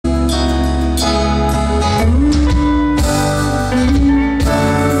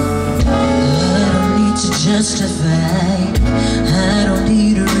justify. I don't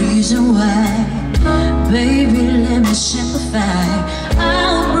need a reason why. Baby, let me simplify.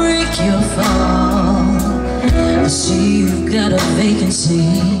 I'll break your fall. I see you've got a vacancy,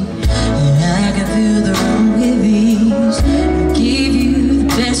 and I can fill the room with ease. I give you the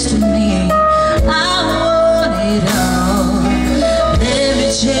best of me. I want it all. Let me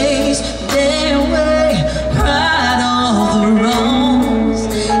chase their way, right all the wrongs.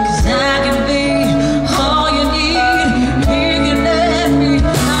 'Cause I can be all you need. You can let me.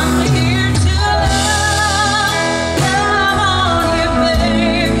 I'm here to love on you,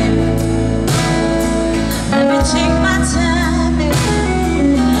 baby. Let me take my time,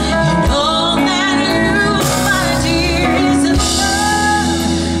 baby. And all that you, my dear, is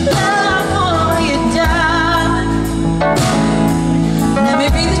love for you, darling. Let me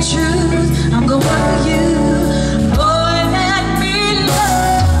be the truth. I'm gonna work for you. Boy, let me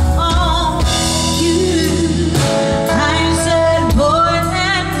love on you. I said, boy,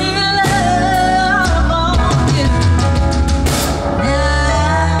 let me love on you.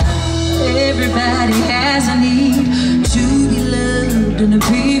 Now, everybody has a need to be loved and to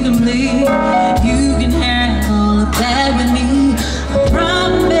be complete. You can have all of that with me. I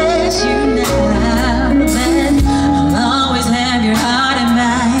promise you now that I'll always have your heart in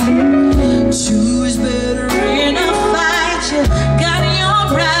mind. Two is better in a fight. You got your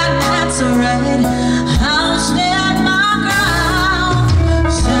pride, that's alright. I'll stand my ground.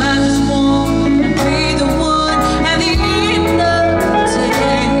 'Cause I just want to be the one at the end of the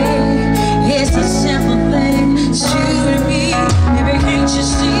day. It's a simple thing, it's you and me. Maybe can't you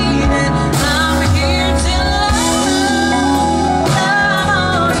see that I'm here to love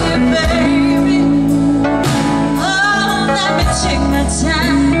on you, baby. Oh, let me take my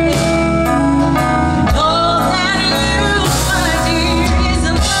time. All that you, my dear, is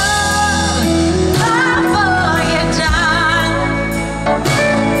love for you, darling.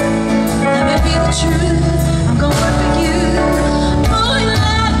 Let me be the truth. I'm gonna work for you. Boy,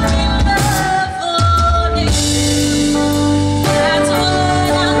 let me love on you. That's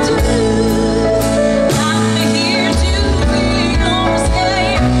what I'll do. I'm here to be your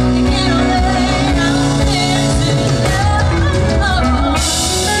escape. You can't let out there to love on you.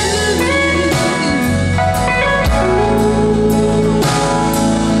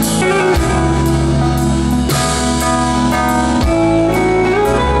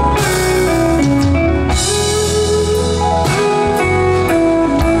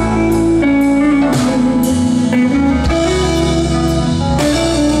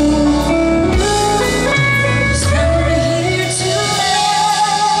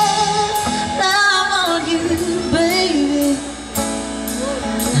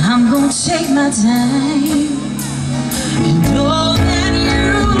 I'm gonna take my time and